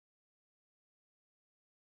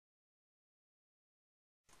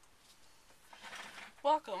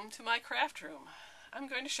Welcome to my craft room. I'm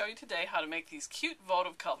going to show you today how to make these cute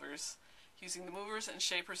votive covers using the movers and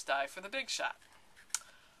shapers die for the Big Shot.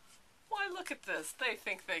 Why, look at this. They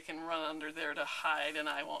think they can run under there to hide and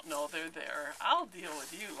I won't know they're there. I'll deal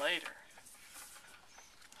with you later.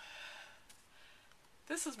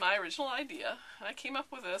 This is my original idea, and I came up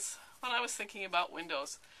with this when I was thinking about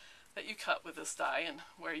windows that you cut with this die and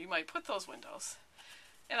where you might put those windows.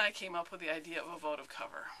 And I came up with the idea of a votive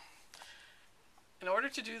cover. In order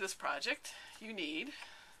to do this project, you need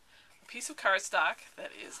a piece of cardstock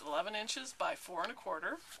that is 11 inches by 4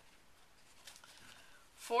 1/4,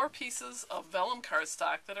 4 pieces of vellum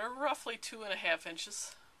cardstock that are roughly 2.5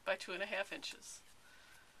 inches by 2.5 inches,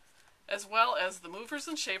 as well as the movers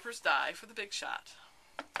and shapers die for the Big Shot.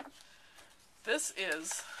 This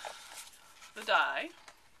is the die,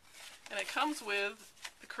 and it comes with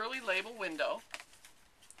the curly label window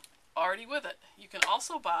already with it. You can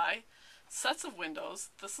also buy sets of windows.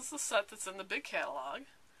 This is the set that's in the big catalog,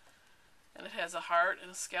 and it has a heart and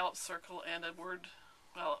a scallop circle and a word,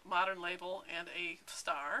 well, modern label and a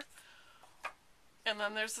star. And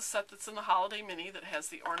then there's the set that's in the holiday mini that has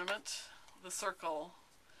the ornament, the circle,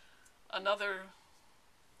 another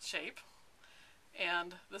shape,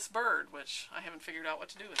 and this bird, which I haven't figured out what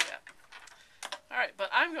to do with yet. Alright, but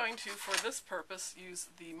I'm going to, for this purpose, use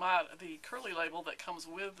the curly label that comes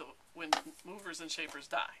with the movers and shapers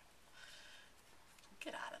die.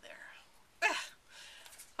 Get out of there.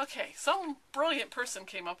 Okay, some brilliant person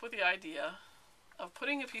came up with the idea of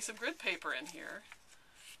putting a piece of grid paper in here,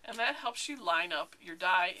 and that helps you line up your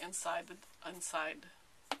die inside the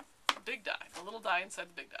big die, the little die inside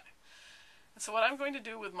the big die. And so what I'm going to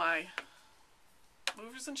do with my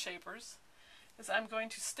movers and shapers is I'm going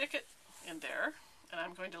to stick it in there, and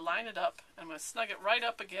I'm going to line it up, and I'm going to snug it right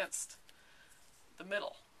up against the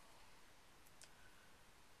middle.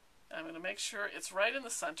 I'm going to make sure it's right in the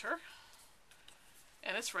center,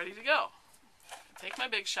 and it's ready to go. Take my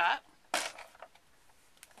Big Shot.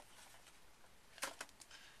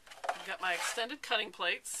 I've got my extended cutting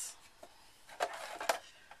plates.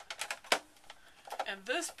 And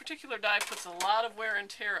this particular die puts a lot of wear and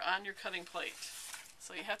tear on your cutting plate,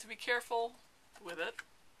 so you have to be careful with it.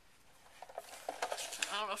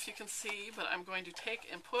 I don't know if you can see, but I'm going to take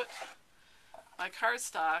and put my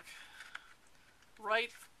cardstock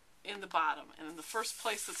right in the bottom, and in the first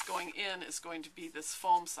place that's going in is going to be this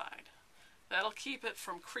foam side. That'll keep it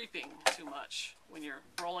from creeping too much when you're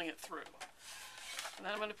rolling it through. And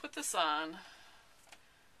then I'm going to put this on,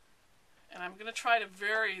 and I'm going to try to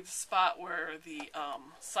vary the spot where the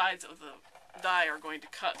sides of the die are going to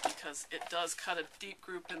cut, because it does cut a deep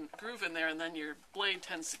groove in there, and then your blade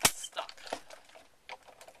tends to get stuck.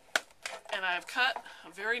 And I've cut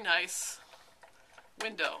a very nice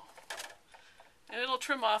window, and it'll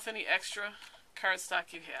trim off any extra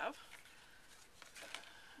cardstock you have.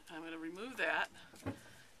 I'm going to remove that.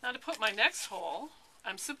 Now to put my next hole,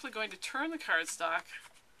 I'm simply going to turn the cardstock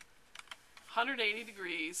 180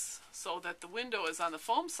 degrees so that the window is on the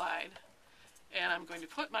foam side, and I'm going to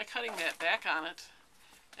put my cutting mat back on it,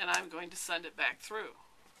 and I'm going to send it back through.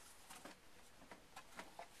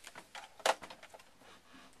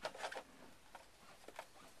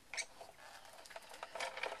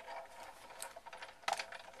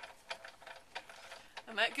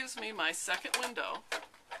 And that gives me my second window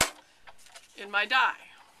in my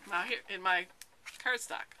die, now here in my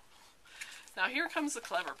cardstock. Now here comes the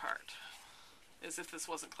clever part, as if this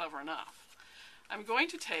wasn't clever enough. I'm going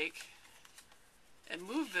to take and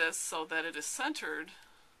move this so that it is centered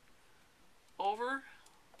over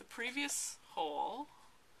the previous hole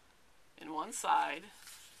in one side.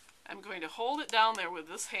 I'm going to hold it down there with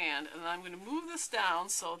this hand, and I'm going to move this down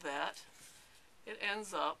so that it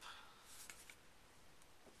ends up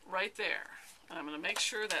right there. And I'm going to make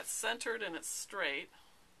sure that's centered and it's straight.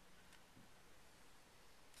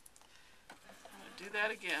 I'm going to do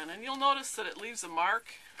that again, and you'll notice that it leaves a mark.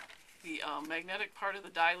 The magnetic part of the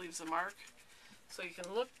die leaves a mark, so you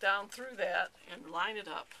can look down through that and line it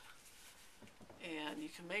up, and you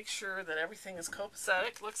can make sure that everything is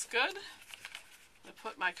copacetic, looks good. I'm going to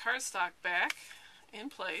put my cardstock back in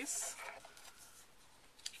place.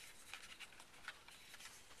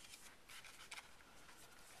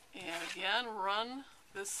 And again, run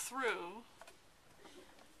this through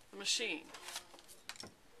the machine.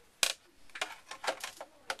 See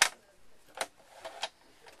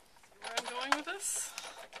where I'm going with this?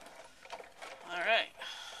 Alright.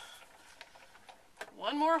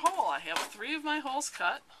 One more hole. I have 3 of my holes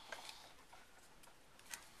cut.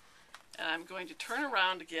 And I'm going to turn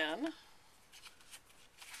around again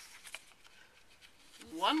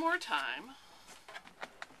one more time.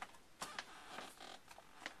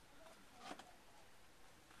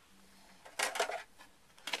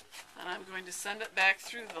 going to send it back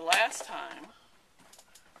through the last time.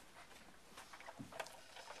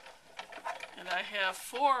 And I have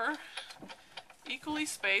 4 equally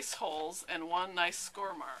spaced holes and 1 nice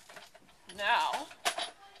score mark. Now,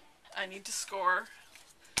 I need to score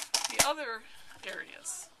the other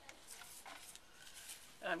areas.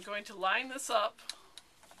 And I'm going to line this up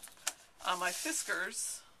on my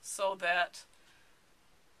Fiskars so that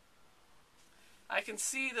I can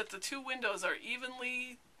see that the 2 windows are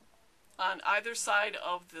evenly on either side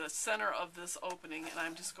of the center of this opening, and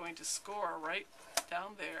I'm just going to score right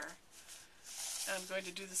down there. And I'm going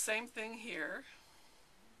to do the same thing here.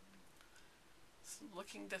 So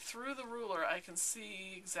looking through the ruler, I can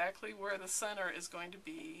see exactly where the center is going to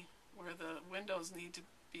be, where the windows need to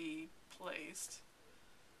be placed.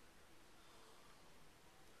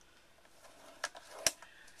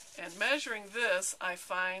 And measuring this, I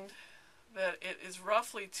find that it is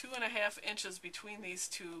roughly 2.5 inches between these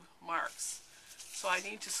 2 marks. So I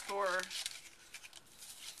need to score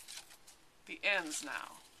the ends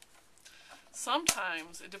now.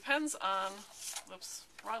 Sometimes it depends on, whoops,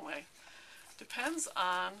 wrong way, depends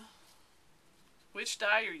on which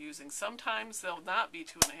die you're using. Sometimes they'll not be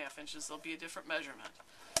 2.5 inches, they'll be a different measurement.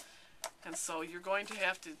 And so you're going to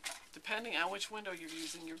have to, depending on which window you're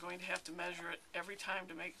using, you're going to have to measure it every time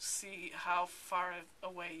to see how far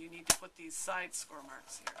away you need to put these side score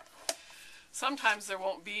marks here. Sometimes there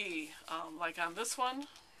won't be, like on this one,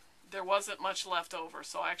 there wasn't much left over,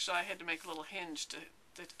 so actually I had to make a little hinge to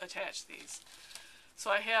attach these.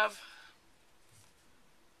 So I have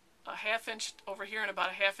a 1/2 inch over here and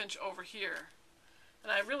about a 1/2 inch over here.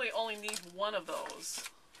 And I really only need 1 of those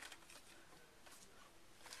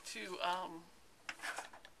to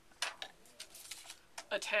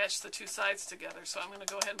attach the 2 sides together. So I'm going to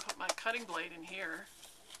go ahead and put my cutting blade in here,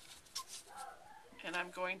 and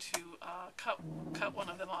I'm going to cut one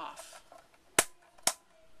of them off,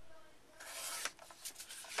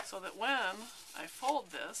 so that when I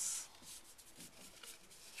fold this,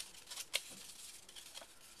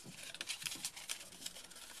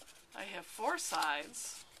 I have 4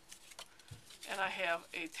 sides and I have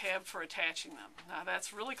a tab for attaching them. Now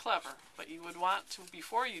that's really clever, but you would want to,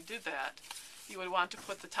 before you did that, you would want to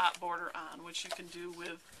put the top border on, which you can do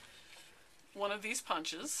with one of these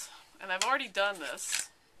punches. And I've already done this,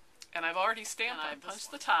 and I've already stamped it. I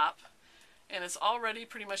punched the top, and it's all ready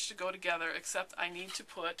pretty much to go together, except I need to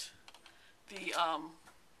put the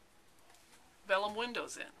vellum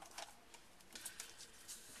windows in.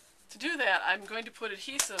 To do that, I'm going to put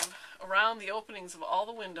adhesive around the openings of all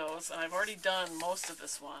the windows, and I've already done most of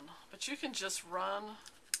this one. But you can just run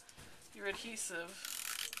your adhesive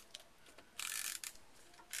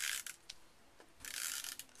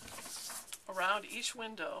around each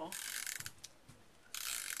window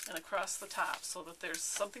and across the top so that there's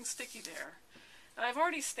something sticky there. And I've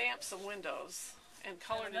already stamped some windows and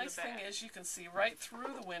colored in the back. The nice thing is you can see right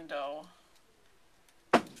through the window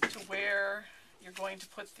to where you're going to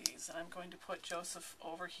put these. And I'm going to put Joseph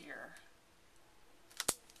over here.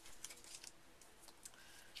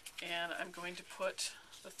 And I'm going to put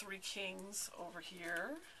the 3 kings over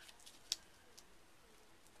here.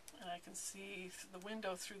 And I can see the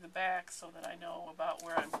window through the back so that I know about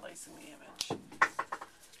where I'm placing the image.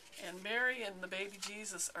 And Mary and the baby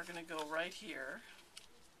Jesus are going to go right here.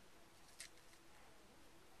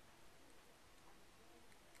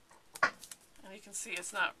 And you can see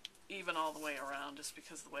it's not even all the way around just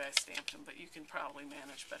because of the way I stamped them, but you can probably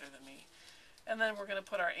manage better than me. And then we're going to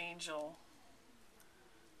put our angel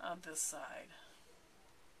on this side.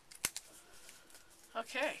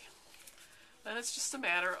 Okay, then it's just a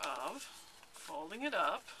matter of folding it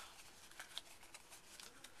up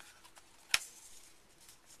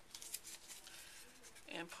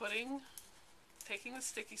and taking the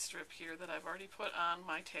sticky strip here that I've already put on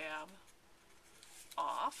my tab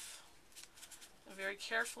off, and very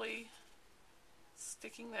carefully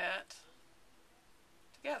sticking that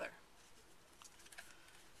together.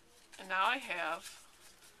 And now I have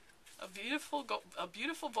a beautiful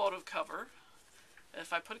votive cover. And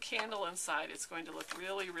if I put a candle inside, it's going to look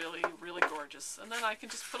really, really, really gorgeous. And then I can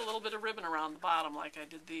just put a little bit of ribbon around the bottom like I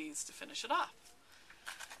did these to finish it off.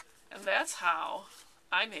 And that's how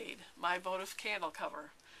I made my votive candle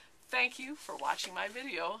cover. Thank you for watching my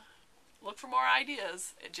video. Look for more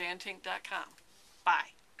ideas at jantink.com.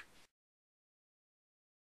 Bye.